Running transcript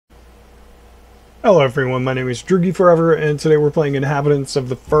Hello everyone, my name is Droogie Forever, and today we're playing Inhabitants of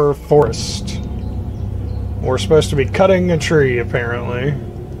the Fir Forest. We're supposed to be cutting a tree, apparently.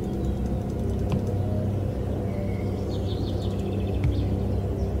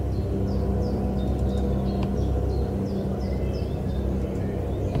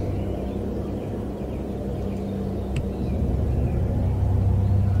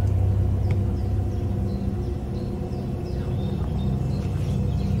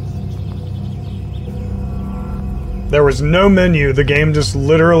 There was no menu, the game just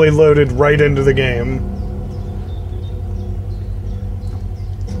literally loaded right into the game.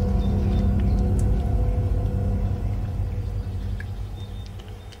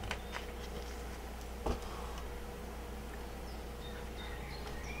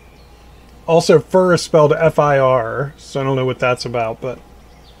 Also, fir is spelled F-I-R, so I don't know what that's about, but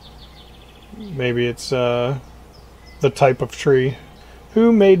maybe it's the type of tree.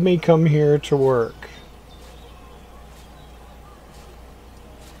 Who made me come here to work?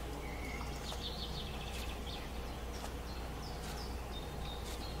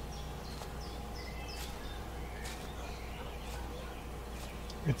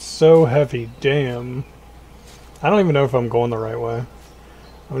 It's so heavy, damn. I don't even know if I'm going the right way.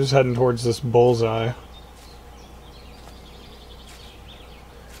 I'm just heading towards this bullseye.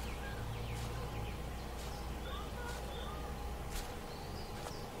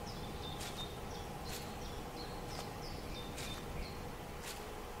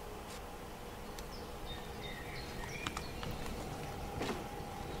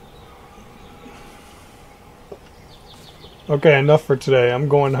 Okay, enough for today. I'm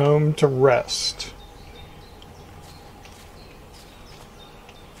going home to rest.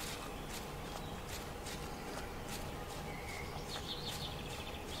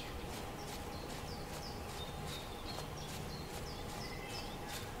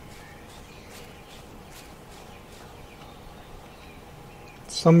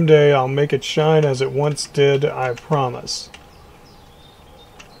 Someday I'll make it shine as it once did, I promise.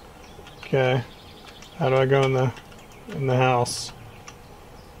 Okay. How do I go in the house?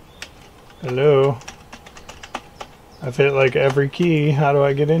 Hello? I've hit like every key. How do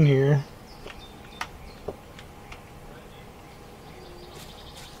I get in here?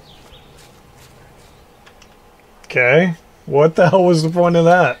 Okay. What the hell was the point of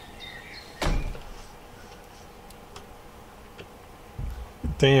that?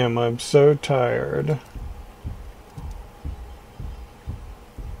 Damn, I'm so tired.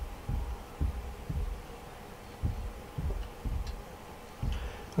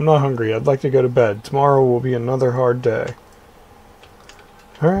 I'm not hungry. I'd like to go to bed. Tomorrow will be another hard day.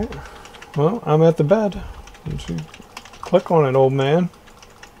 Alright. Well, I'm at the bed. Click on it, old man.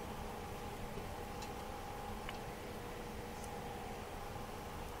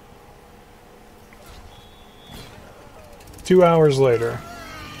 Two hours later.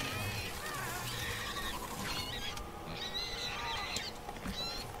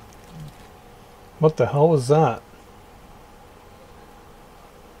 What the hell was that?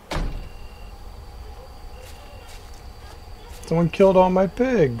 Someone killed all my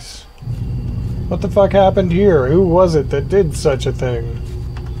pigs. What the fuck happened here? Who was it that did such a thing?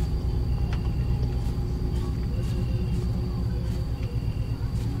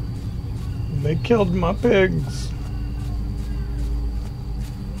 They killed my pigs.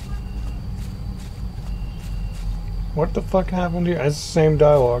 What the fuck happened here? It's the same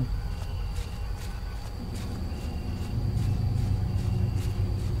dialogue.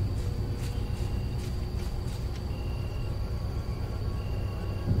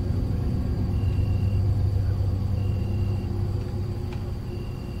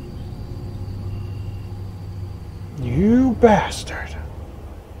 You bastard.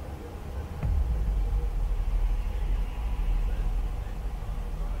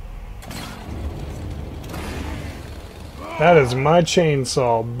 That is my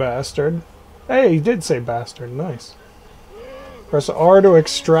chainsaw, bastard. Hey, he did say bastard. Nice. Press R to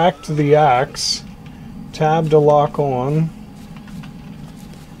extract the axe. Tab to lock on.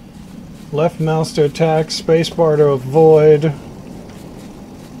 Left mouse to attack. Spacebar to avoid.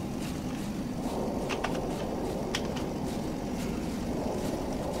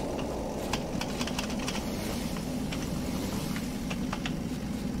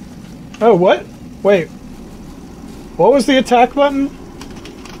 Oh, what? Wait. What was the attack button?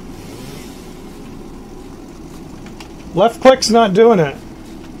 Left click's not doing it.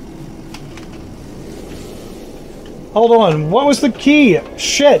 Hold on. What was the key?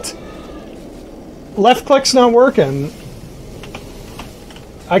 Shit. Left click's not working.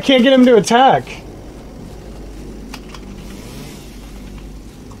 I can't get him to attack.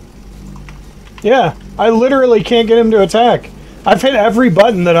 Yeah, I literally can't get him to attack. I've hit every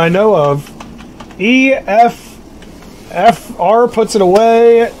button that I know of. E, F, F, R puts it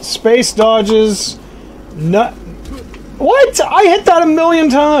away. Space dodges. No. What? I hit that 1,000,000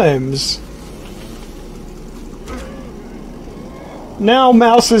 times. Now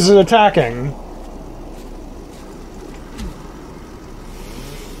mouse is attacking.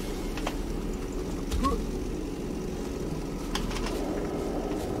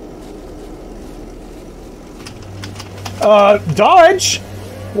 Dodge?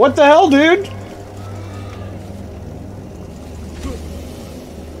 What the hell, dude?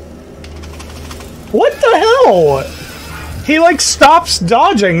 What the hell? He, like, stops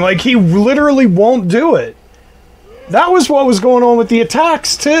dodging. Like, he literally won't do it. That was what was going on with the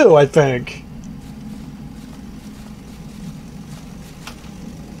attacks, too, I think.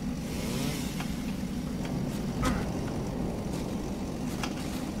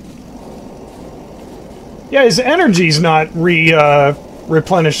 Yeah, his energy's not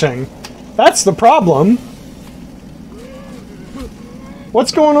replenishing. That's the problem.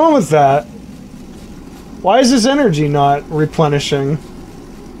 What's going on with that? Why is his energy not replenishing?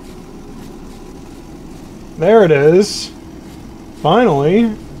 There it is.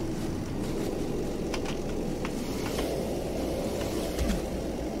 Finally.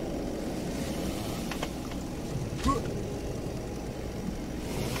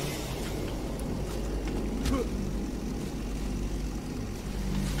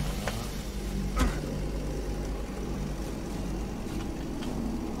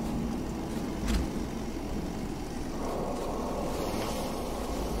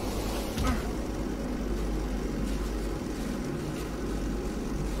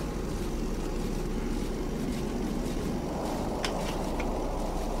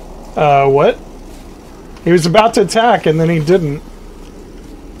 What? He was about to attack and then he didn't.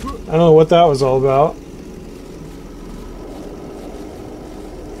 I don't know what that was all about.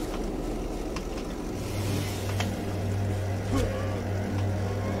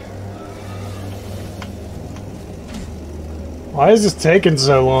 Why is this taking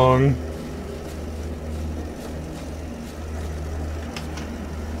so long?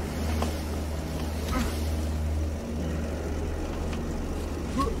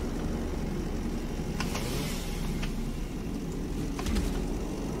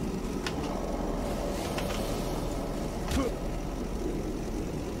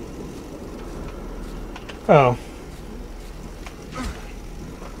 Oh.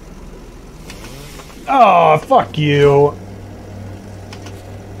 Oh, fuck you.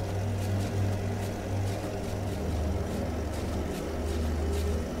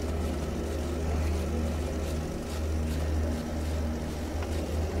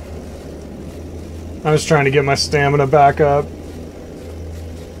 I was trying to get my stamina back up.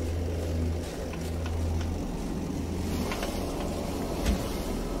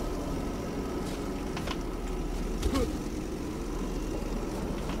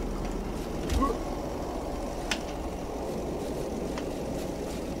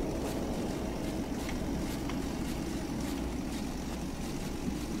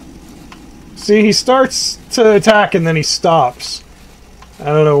 See, he starts to attack and then he stops. I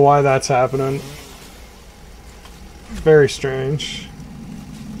don't know why that's happening. Very strange.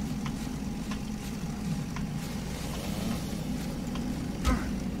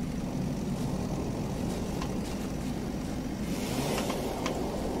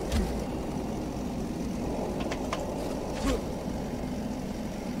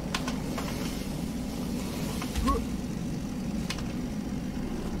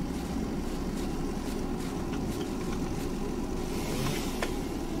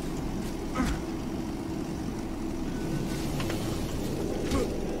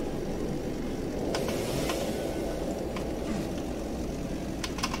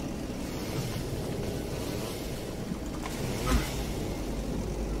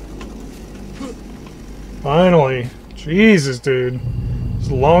 Finally. Jesus, dude.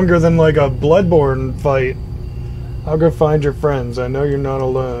 It's longer than like a Bloodborne fight. I'll go find your friends. I know you're not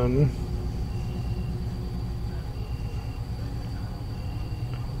alone.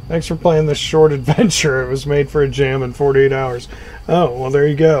 Thanks for playing this short adventure. It was made for a jam in 48 hours. Oh, well there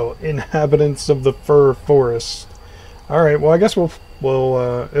you go. Inhabitants of the Fir Forest. Alright, well I guess it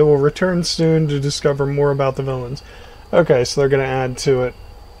will return soon to discover more about the villains. Okay, so they're gonna add to it.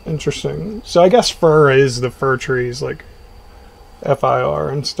 Interesting. So I guess fir is the fir trees, like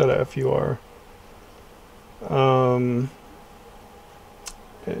F-I-R instead of F-U-R.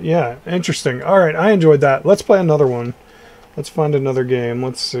 Yeah, interesting. Alright, I enjoyed that. Let's play another one. Let's find another game.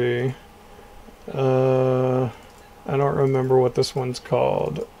 Let's see. I don't remember what this one's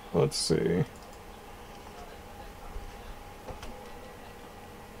called. Let's see.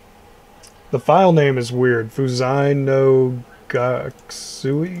 The file name is weird. Fuzai no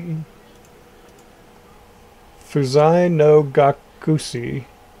Gakusei? Fuzai no Gakusei.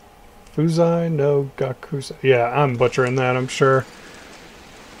 Fuzai no Gakusei. Yeah, I'm butchering that, I'm sure.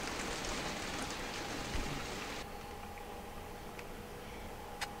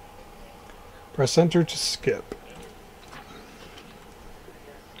 Press enter to skip.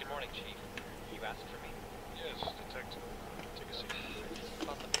 Good morning, Chief. You asked for me? Yes, Detective. Take a seat.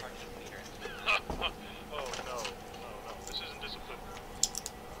 About the parking clearance. Oh, no. This isn't discipline.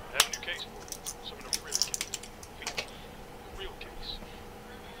 I have a new case for you. Something to really get into. A real case.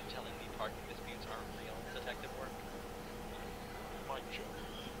 You're telling me parking disputes aren't real detective work? My joke.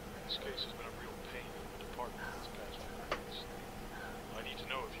 This case has been a real pain in the department these past few weeks. I need to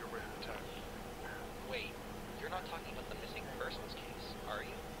know if you're ready to tackle it. Wait, you're not talking about the missing persons case, are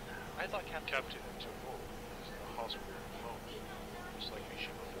you? I thought Captain Tomo is in the hospital alone, just like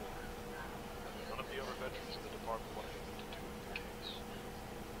Misha before. None of the other veterans in the department want anything to do with the case.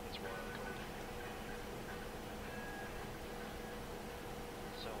 That's why I'm called here.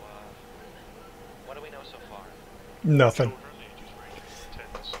 So, what do we know so far? Nothing. Children ages ranging from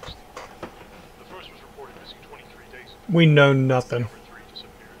 10 to 16. The first was reported missing 23 days ago. We know nothing. The other 3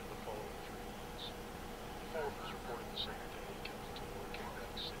 disappeared in the following 3 weeks. The fourth was reported the same day when Captain Tomo came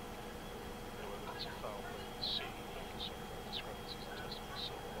back sick. No evidence of foul play at the scene, no concern about discrepancies in testimony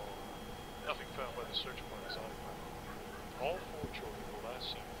so far. Nothing found by the search parties either. All 4 children were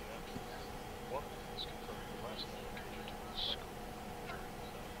last seen in the afternoon. One of them is confirmed the last location to the school during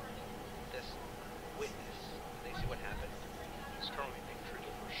the night. This witness, did they see what happened? He's currently being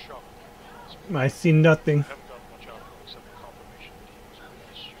treated for shock in the hospital. I see nothing. I haven't gotten much out of him except the confirmation that he was with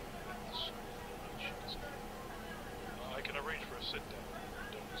the student at the school and shook his hand. I can arrange for a sit-down.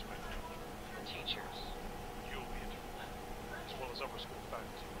 Don't expect much. The teachers. You'll be interviewed, as well as upper school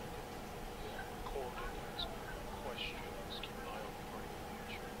faculty. Record and ask questions. Keep an eye on the party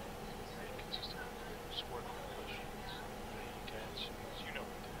future. Inconsistent, squirming questions. Vague answers. You know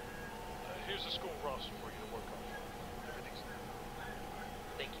it. Here's the school roster for you to work on. Everything's there.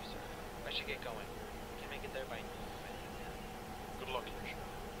 Thank you, sir. I should get going. We can make it there by noon. Good luck, Misha.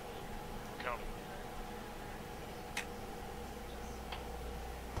 We're counting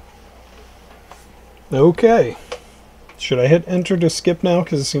on you. Okay. Should I hit enter to skip now?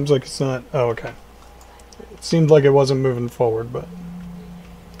 Because it seems like it's not... Oh, okay. It seemed like it wasn't moving forward, but...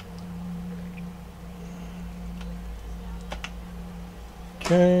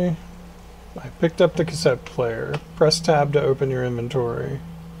 Okay. I picked up the cassette player. Press tab to open your inventory.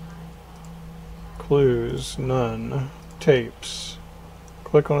 Clues. None. Tapes.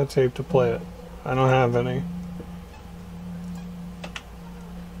 Click on a tape to play it. I don't have any.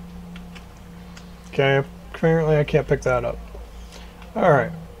 Okay, apparently I can't pick that up.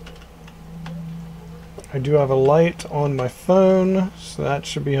 Alright. I do have a light on my phone, so that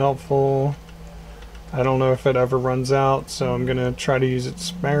should be helpful. I don't know if it ever runs out, so I'm going to try to use it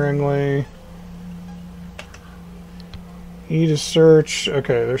sparingly. E to search.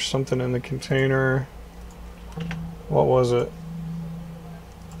 Okay, there's something in the container. What was it?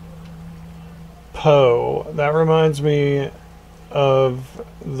 Poe. That reminds me of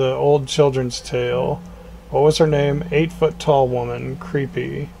the old children's tale. What was her name? 8-foot tall woman.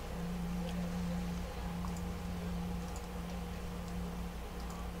 Creepy.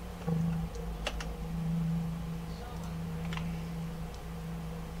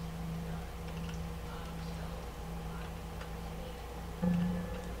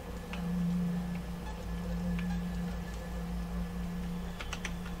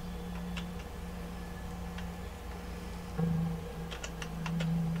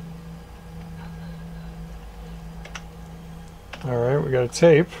 Alright, we got a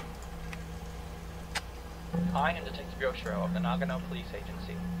tape. I am Detective Yoshiro of the Nagano Police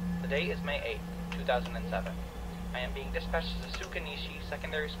Agency. The date is May 8, 2007. I am being dispatched to Sukanishi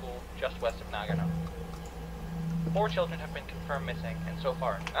Secondary School, just west of Nagano. 4 children have been confirmed missing, and so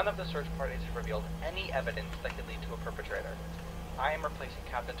far, none of the search parties have revealed any evidence that could lead to a perpetrator. I am replacing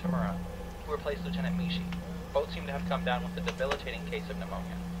Captain Tamura, who replaced Lieutenant Mishi. Both seem to have come down with a debilitating case of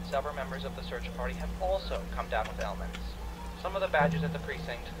pneumonia. Several members of the search party have also come down with ailments. Some of the badgers at the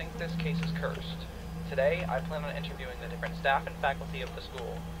precinct think this case is cursed. Today, I plan on interviewing the different staff and faculty of the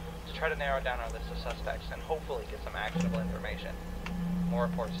school to try to narrow down our list of suspects and hopefully get some actionable information. More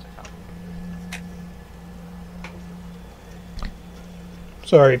reports to come.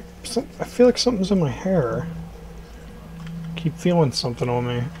 Sorry, I feel like something's in my hair. Keep feeling something on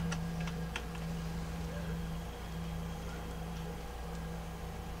me.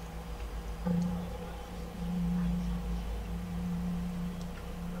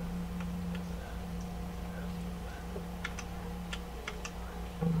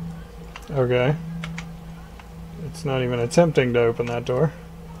 Okay. It's not even attempting to open that door.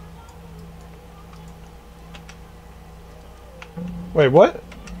 Wait, what?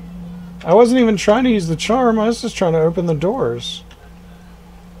 I wasn't even trying to use the charm, I was just trying to open the doors.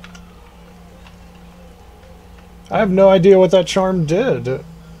 I have no idea what that charm did.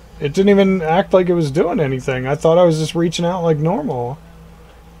 It didn't even act like it was doing anything. I thought I was just reaching out like normal.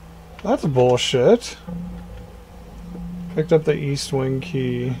 That's bullshit. Picked up the east wing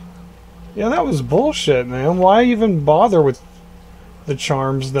key. Yeah, that was bullshit, man. Why even bother with the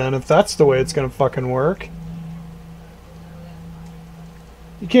charms then if that's the way it's gonna fucking work?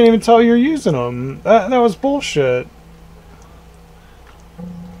 You can't even tell you're using them. That was bullshit.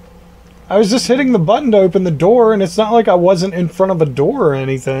 I was just hitting the button to open the door, and it's not like I wasn't in front of a door or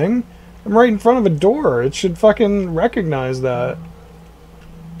anything. I'm right in front of a door. It should fucking recognize that.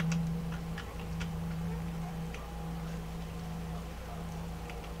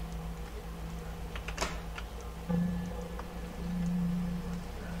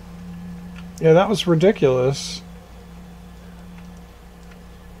 Yeah, that was ridiculous.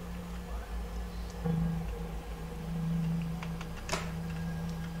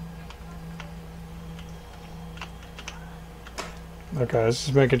 Okay, I was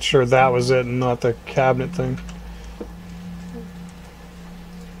just making sure that was it and not the cabinet thing.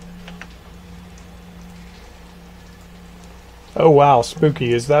 Oh wow,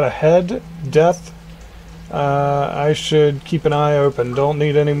 spooky. Is that a head? Death? I should keep an eye open. Don't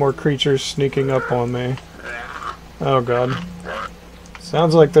need any more creatures sneaking up on me. Oh god.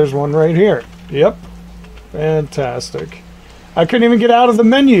 Sounds like there's one right here. Yep. Fantastic. I couldn't even get out of the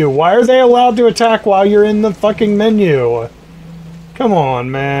menu. Why are they allowed to attack while you're in the fucking menu? Come on,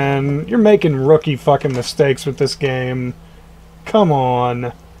 man. You're making rookie fucking mistakes with this game. Come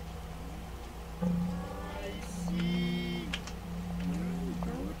on.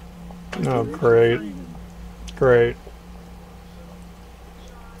 Oh, great. Great.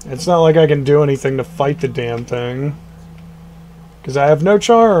 It's not like I can do anything to fight the damn thing. Because I have no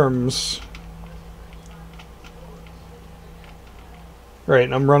charms. Right,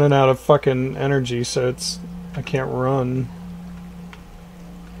 and I'm running out of fucking energy, so it's... I can't run.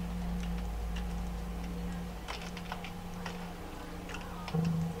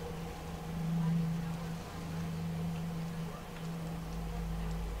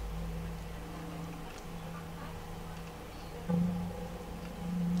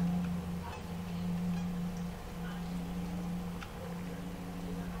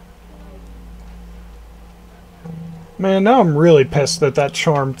 Man, now I'm really pissed that that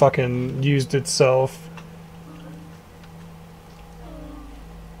charm fucking used itself.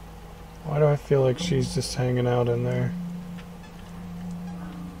 Why do I feel like she's just hanging out in there?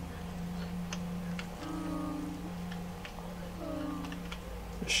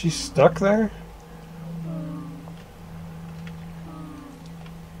 Is she stuck there?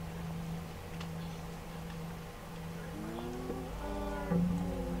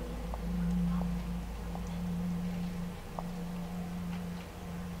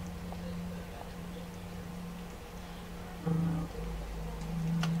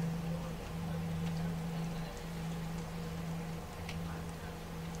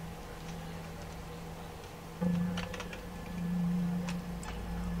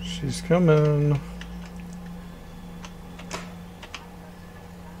 She's coming.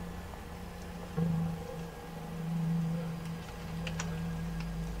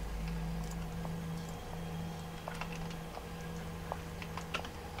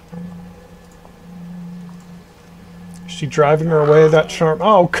 Is she driving her away, that charm?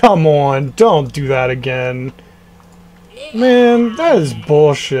 Oh, come on. Don't do that again. Man, that is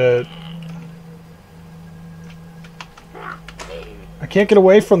bullshit. I can't get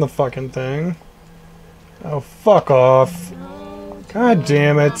away from the fucking thing. Oh, fuck off. God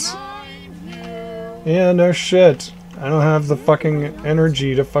damn it. Yeah, no shit. I don't have the fucking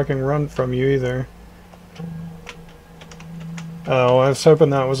energy to fucking run from you either. Oh, I was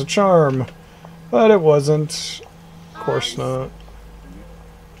hoping that was a charm. But it wasn't. Of course not.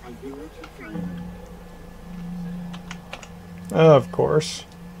 Oh, of course.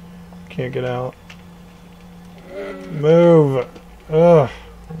 Can't get out. Move. Ugh.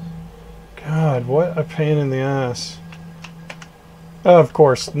 God, what a pain in the ass. Oh, of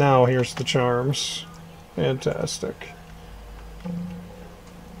course, now here's the charms. Fantastic.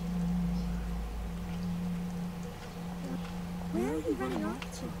 Where are you running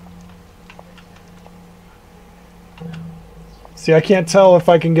off to? See, I can't tell if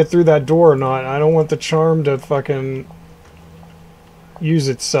I can get through that door or not. I don't want the charm to fucking use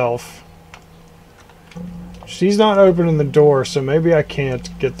itself. She's not opening the door, so maybe I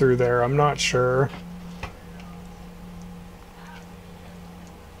can't get through there. I'm not sure.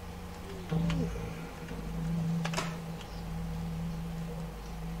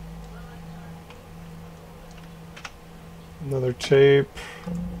 Another tape.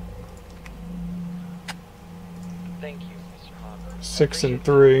 Thank you, Mr. Hogg. 6 and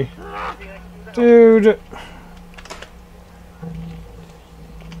 3. Dude.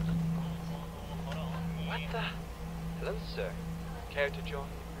 What the? Hello, sir. Care to join?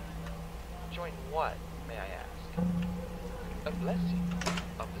 Join what, may I ask? A blessing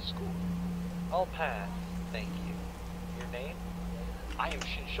of the school. I'll pass, thank you. Your name? I am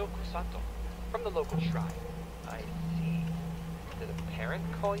Shinshoku Sato, from the local shrine. I see. Did a parent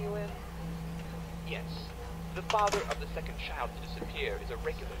call you in? Yes. The father of the second child to disappear is a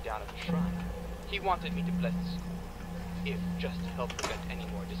regular down at the shrine. He wanted me to bless the school, if just to help prevent any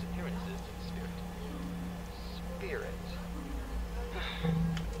more disappearances in the spirit. Spirit?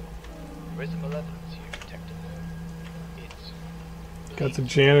 Where's the malevolence here, Detective? It's... Got the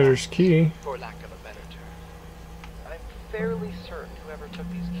janitor's key. For lack of a better term. I'm fairly certain whoever took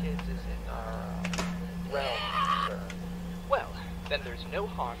these kids is in our realm, sir. Well, then there's no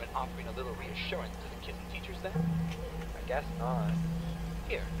harm in offering a little reassurance to the kids and teachers then? I guess not.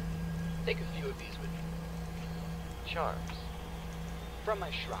 Here, take a few of these with you. Charms. From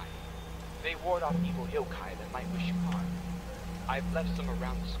my shrine. They ward off evil yokai that might wish you harm. I've left some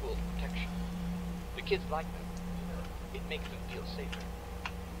around the school for protection. The kids like them. It makes them feel safer.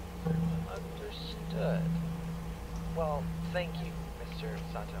 Understood. Well, thank you, Mr.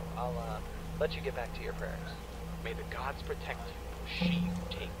 Sato. I'll let you get back to your prayers. May the gods protect you, she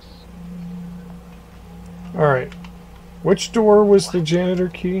who takes. Alright. Which door was the janitor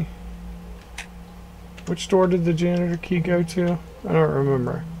key? Which door did the janitor key go to? I don't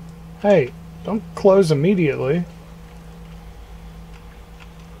remember. Hey, don't close immediately.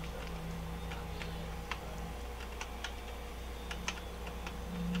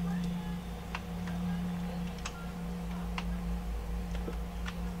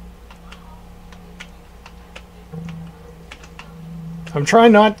 I'm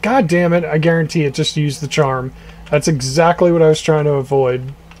trying not... God damn it, I guarantee it just used the charm. That's exactly what I was trying to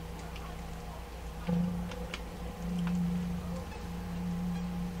avoid.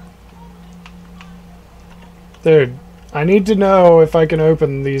 Dude, I need to know if I can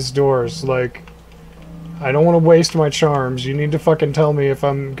open these doors. Like, I don't want to waste my charms. You need to fucking tell me if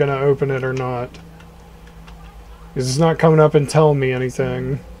I'm gonna open it or not. Because it's not coming up and telling me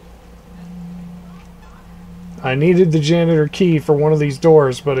anything. I needed the janitor key for one of these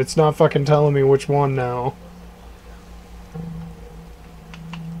doors, but it's not fucking telling me which one now.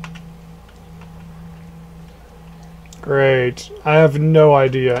 Great. I have no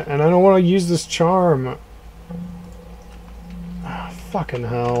idea. And I don't want to use this charm. Ah, fucking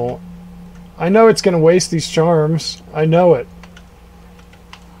hell. I know it's going to waste these charms. I know it.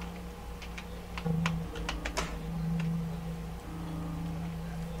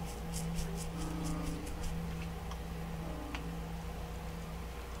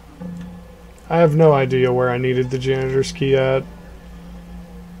 I have no idea where I needed the janitor's key at.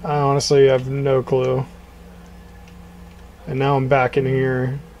 I honestly have no clue. And now I'm back in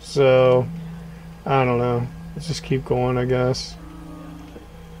here, so I don't know. Let's just keep going, I guess.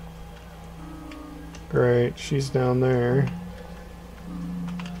 Great, she's down there.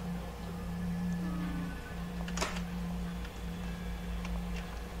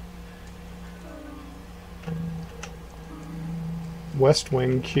 West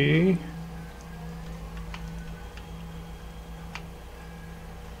Wing key.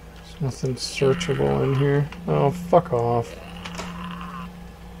 Nothing searchable in here. Oh, fuck off.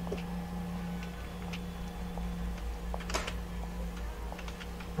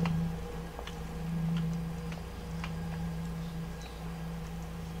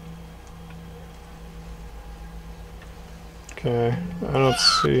 Okay, I don't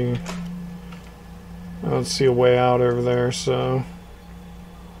see a way out over there, so...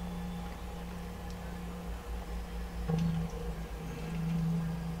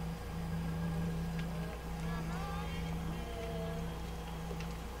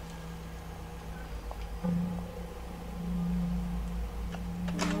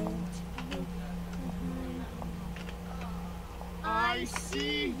 I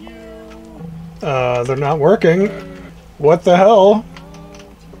see you. They're not working. What the hell?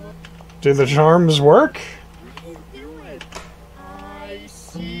 Do the charms work? Do it. I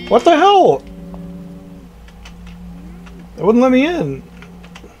see. What the hell? It wouldn't let me in.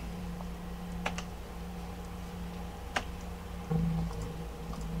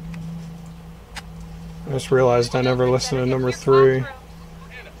 I just realized I never listened to number 3. Hannah,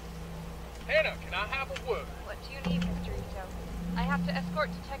 Hannah, can I have a word? What do you need, Mr. Ito? I have to escort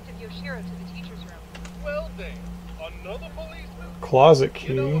Detective Yoshiro to the teacher's room. Well then, another policeman? Closet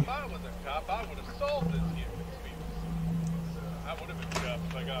You know, key. if I was a cop, I would have solved this here conspiracy. I would have been a cop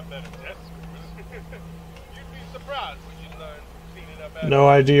if I got better test scores. You'd be surprised when you learn cleaning up after. No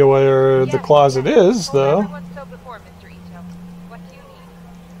idea where the closet is, though. Everyone's so before, Mr. Ito. What do you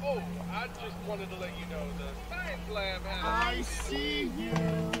need? Oh, I just wanted to let you know the science lab has. I see you.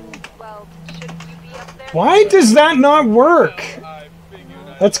 Well, shouldn't you be up there? Why does that not work? I figured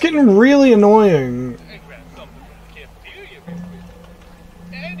I'd That's getting really annoying. grab something from the cafeteria real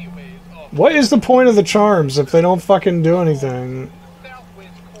quick. Anyways, What is the point of the charms if they don't fucking do anything?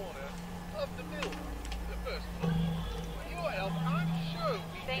 southwest corner of the building. The first floor. With your help, I'm sure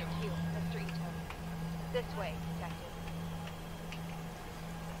we Thank can. you, Mr. Ito. This way, Detective.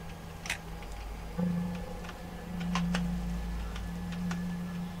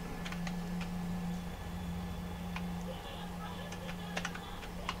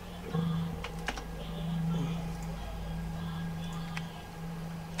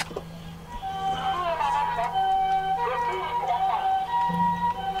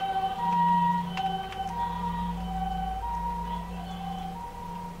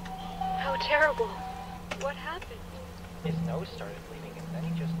 How terrible. What happened? His nose started bleeding and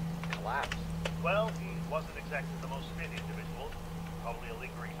then he just collapsed. Well, he wasn't exactly the most fit individual. Probably a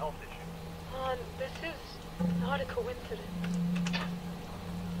lingering health issue. Han, this is not a coincidence.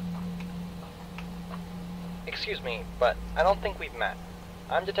 Excuse me, but I don't think we've met.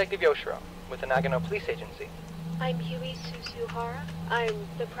 I'm Detective Yoshiro with the Nagano Police Agency. I'm Huey Suzuhara. I'm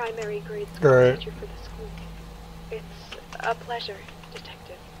the primary grade school Right. teacher for the school. It's a pleasure,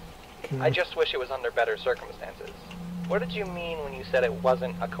 Detective. I just wish it was under better circumstances. What did you mean when you said it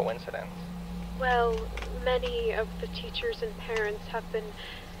wasn't a coincidence? Well, many of the teachers and parents have been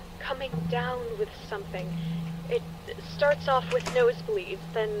coming down with something. It starts off with nosebleeds,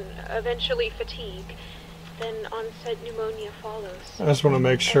 then eventually fatigue, then onset pneumonia follows. I just want to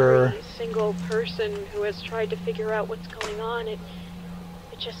make sure. Every single person who has tried to figure out what's going on, it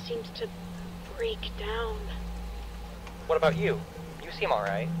just seems to break down. What about you? You seem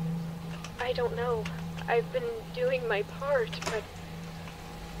alright. I don't know. I've been doing my part, but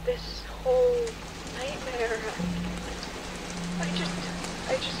this whole nightmare,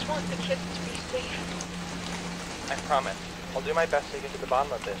 I just want the kids to be safe. I promise. I'll do my best to get to the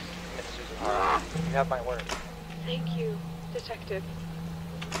bottom of this, Miss Suzuhara. You have my word. Thank you, Detective.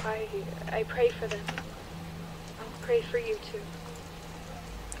 I pray for them. I'll pray for you too.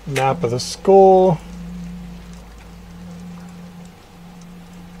 Map of the school.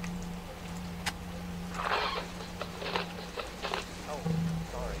 Oh,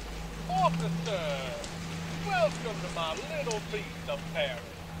 sorry. Officer! Welcome to my little piece of Paris.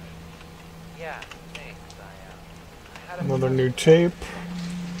 Yeah, thanks. I had a Another new tape.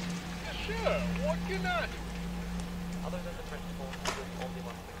 Sure, what can I do? Other than the principal, you're the only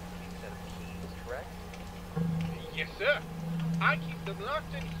one with a complete set of keys, correct? Yes, sir. I keep them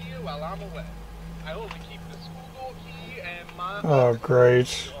locked in here while I'm away. I only keep the school door key and my Oh, office great.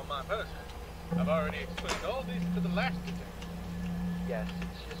 key on my person. I've already explained all this to the last detective. Yes,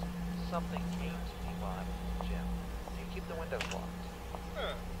 it's just something came to me while I was in the gym. Do you keep the windows locked?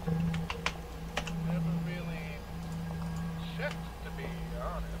 Huh. Never really checked, to be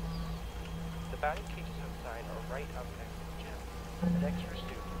honest. The batting cages outside are right up next to the gym. An extra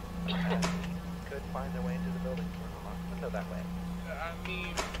student, as me, could find their way into the building through an unlocked window that way. I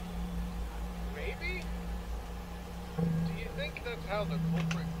mean, maybe? Do you think that's how the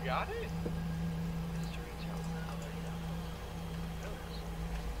culprit got it? Mr. Ito, how do you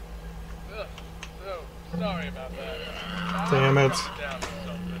know? Ugh, so sorry about that. Damn it.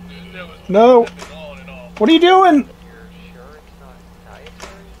 There was No. nothing on and off. What are you doing? You're sure it's not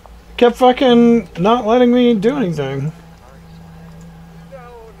dietary? Kept fucking not letting me do anything.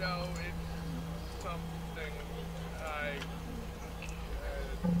 No, it's something I...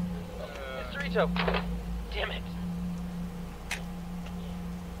 Mr. Ito! Damn it!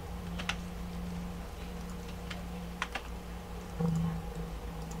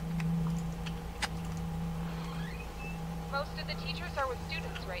 Most of the teachers are with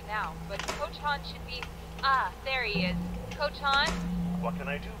students right now, but Coach Han should be... Ah, there he is. Coach Han, What can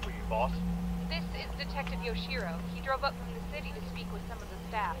I do for you, boss? this is Detective Yoshiro. He drove up from the city to speak with some of the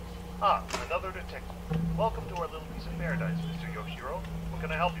staff. Ah, another detective. Welcome to our little piece of paradise, Mr. Yoshiro. What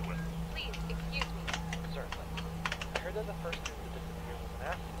can I help you with? Please, excuse me. Certainly. I heard that the first student to disappear was an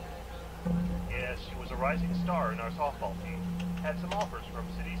athlete. Yes, she was a rising star in our softball team. had some offers from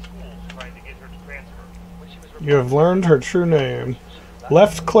city schools trying to get her to transfer. When she was You have learned her true name.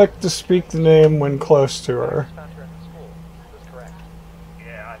 Left click to speak the name when close to her. found her at the school. That's correct.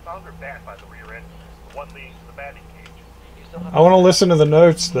 Yeah, I found her back by the rear entrance, the one leading to the batting cage. You still have I want to listen to the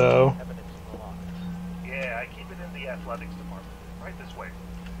notes, though. evidence in the lock. Yeah, I keep it in the athletics department. Right this way.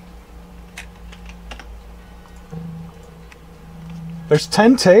 There's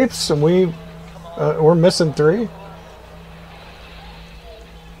 10 tapes, and we're missing 3.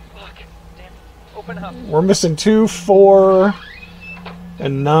 Fuck. Damn. Open up. We're missing 2, 4,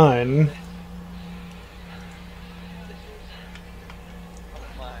 and 9. This is... Oh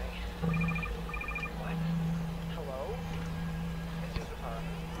my... What? Hello? This is,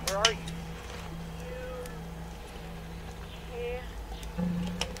 where are you?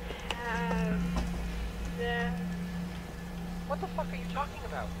 What the fuck are you talking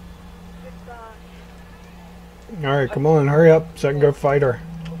about? Alright, come on, hurry up so I can go fight her.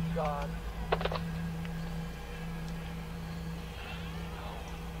 Oh god.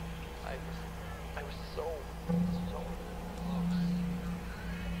 I was so close.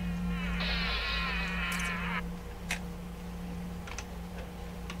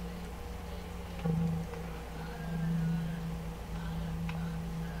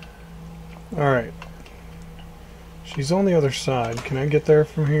 Alright. She's on the other side. Can I get there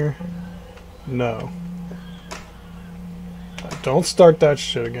from here? No. Don't start that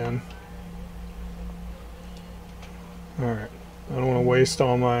shit again. Alright. I don't want to waste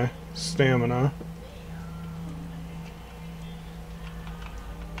all my stamina.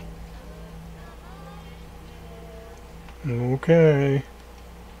 Okay.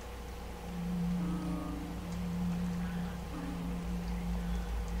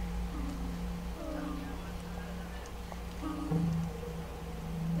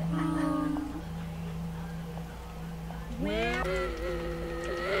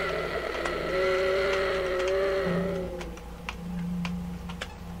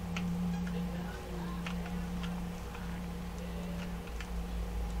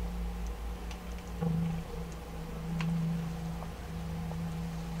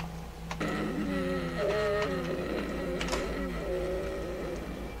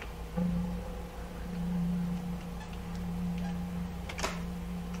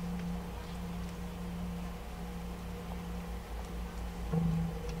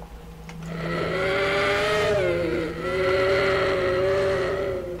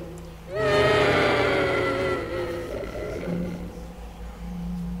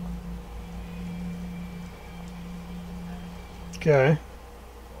 Okay.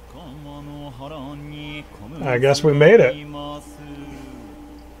 I guess we made it.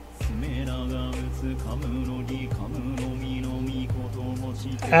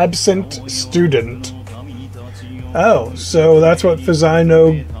 Absent student. Oh, so that's what Fuzai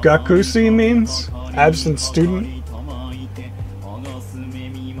no Gakusei means? Absent student?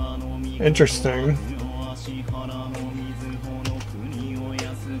 Interesting.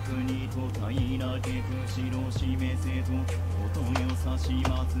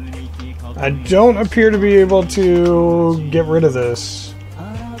 I don't appear to be able to get rid of this.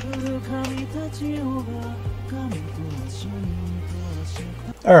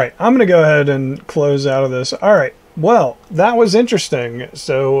 Alright, I'm going to go ahead and close out of this. Alright, well, that was interesting.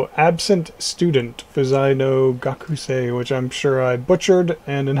 So, Absent Student, Fuzai no Gakusei, which I'm sure I butchered,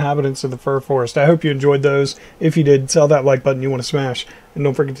 and Inhabitants of the Fur Forest. I hope you enjoyed those. If you did, tell that like button you want to smash. And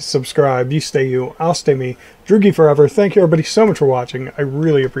don't forget to subscribe. You stay you, I'll stay me. Droogie forever. Thank you everybody so much for watching. I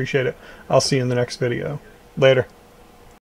really appreciate it. I'll see you in the next video. Later.